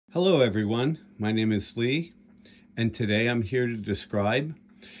Hello everyone, my name is Lee, and today I'm here to describe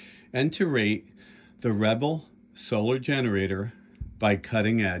and to rate the Rebel solar generator by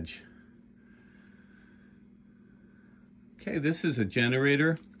Cutting Edge. Okay, this is a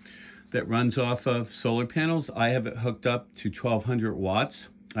generator that runs off of solar panels. I have it hooked up to 1200 watts.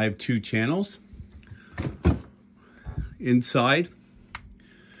 I have 2 channels. Inside,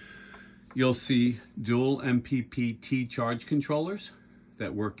 you'll see dual MPPT charge controllers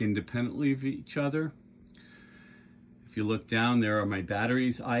that work independently of each other. If you look down, there are my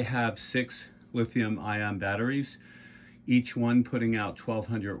batteries. I have 6 lithium-ion batteries, each one putting out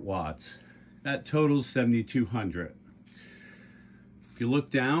 1200 watts. That totals 7200. If you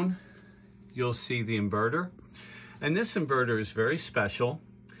look down, you'll see the inverter. And this inverter is very special.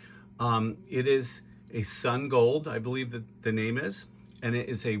 It is a Sun Gold, I believe that the name is, and it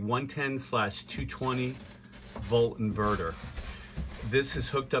is a 110/220 volt inverter. This is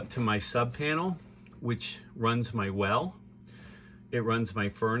hooked up to my sub panel, which runs my well. It runs my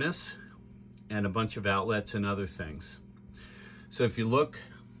furnace and a bunch of outlets and other things. So if you look,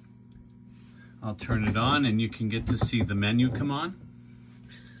 I'll turn it on and you can get to see the menu come on.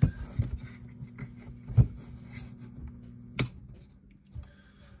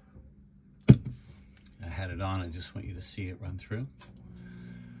 I had it on, I just want you to see it run through.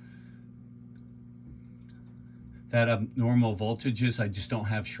 That abnormal voltages, I just don't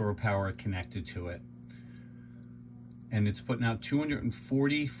have shore power connected to it. And it's putting out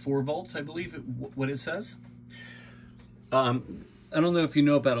 244 volts, I believe, what it says. I don't know if you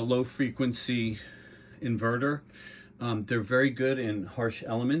know about a low frequency inverter. They're very good in harsh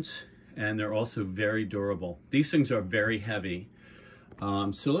elements, and they're also very durable. These things are very heavy.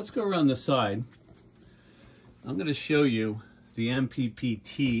 So let's go around the side. I'm gonna show you the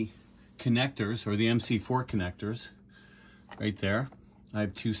MPPT connectors, or the MC4 connectors, right there. I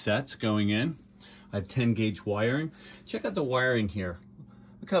have 2 sets going in. I have 10 gauge wiring. Check out the wiring here.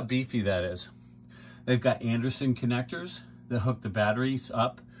 Look how beefy that is. They've got Anderson connectors that hook the batteries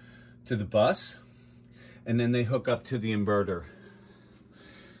up to the bus, and then they hook up to the inverter.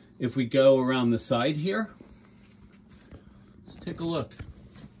 If we go around the side here, let's take a look.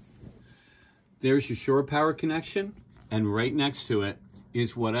 There's your shore power connection, and right next to it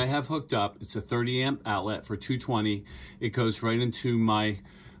is what I have hooked up. It's a 30 amp outlet for 220. It goes right into my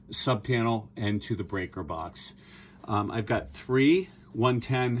sub panel and to the breaker box. I've got 3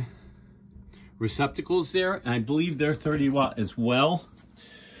 110 receptacles there, and I believe they're 30 watt as well.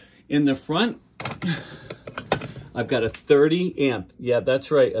 In the front, I've got a 30 amp, yeah, that's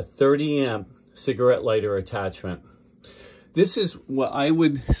right, a 30 amp cigarette lighter attachment. This is what I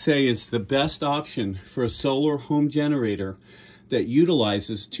would say is the best option for a solar home generator that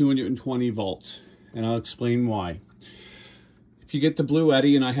utilizes 220 volts, and I'll explain why. If you get the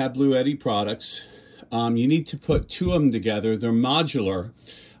Bluetti, and I have Bluetti products, you need to put 2 of them together. They're modular,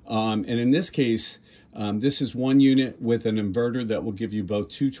 and in this case, this is 1 unit with an inverter that will give you both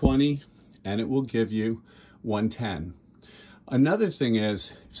 220 and it will give you 110. Another thing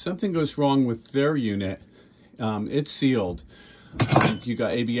is, if something goes wrong with their unit, it's sealed. You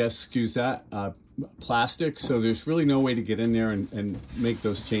got ABS, excuse that, plastic, so there's really no way to get in there and make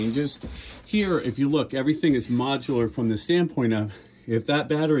those changes. Here, if you look, everything is modular from the standpoint of, if that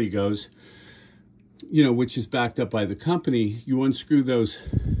battery goes, you know, which is backed up by the company, you unscrew those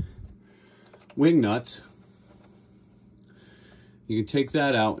wing nuts. You can take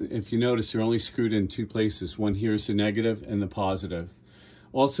that out. If you notice, they're only screwed in 2 places. One here is the negative and the positive.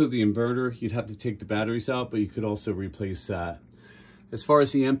 Also, the inverter, you'd have to take the batteries out, but you could also replace that. As far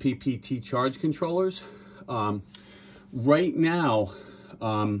as the MPPT charge controllers, right now,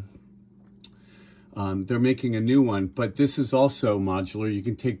 they're making a new one, but this is also modular. You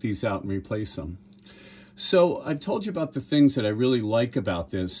can take these out and replace them. So I've told you about the things that I really like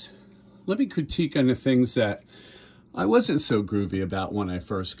about this. Let me critique on the things that I wasn't so groovy about when I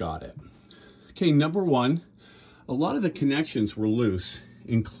first got it. Okay, number 1, a lot of the connections were loose,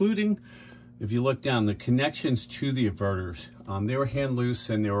 including, if you look down, the connections to the inverters, they were hand loose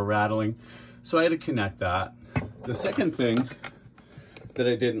and they were rattling, so I had to connect that. The second thing that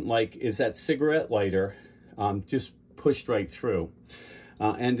I didn't like is that cigarette lighter just pushed right through.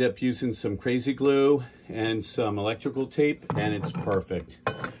 Ended up using some crazy glue and some electrical tape, and it's perfect.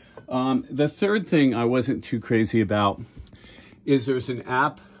 The third thing I wasn't too crazy about is there's an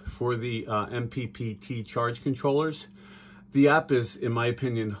app for the MPPT charge controllers. The app is, in my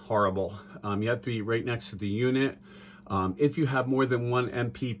opinion, horrible. You have to be right next to the unit. If you have more than 1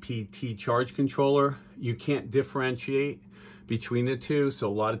 MPPT charge controller, you can't differentiate between the two. So a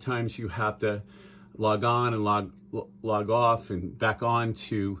lot of times you have to log on and log log off and back on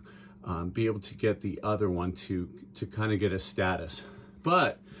to be able to get the other one to kind of get a status.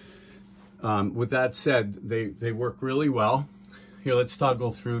 But with that said, they work really well. Here, let's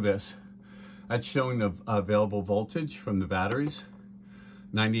toggle through this. That's showing the available voltage from the batteries,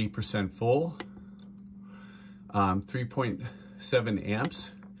 98% full, 3.7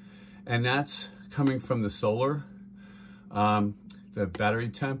 amps, and that's coming from the solar. The battery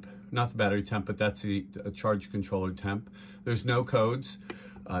temp, not the battery temp, but that's the charge controller temp. There's no codes,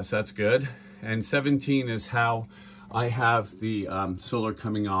 so that's good. And 17 is how I have the solar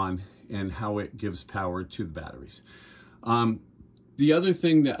coming on and how it gives power to the batteries. The other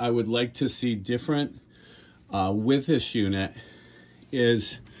thing that I would like to see different with this unit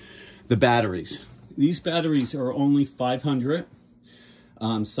is the batteries. These batteries are only 500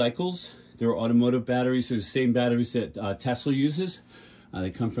 cycles. They're automotive batteries. They're the same batteries that Tesla uses.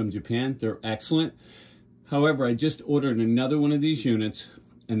 They come from Japan. They're excellent. However, I just ordered another one of these units,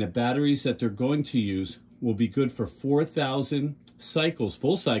 and the batteries that they're going to use will be good for 4,000 cycles,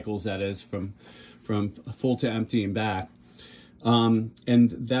 full cycles, that is, from full to empty and back. And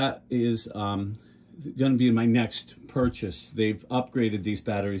that is going to be my next purchase. They've upgraded these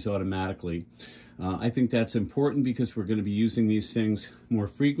batteries automatically. I think that's important because we're going to be using these things more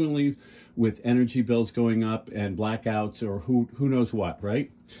frequently with energy bills going up and blackouts or who knows what,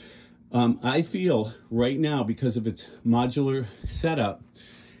 right? I feel right now, because of its modular setup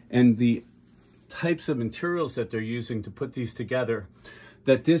and the types of materials that they're using to put these together,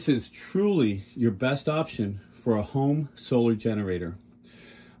 that this is truly your best option for a home solar generator.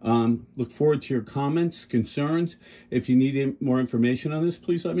 Look forward to your comments, concerns. If you need more information on this,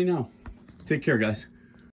 please let me know. Take care, guys.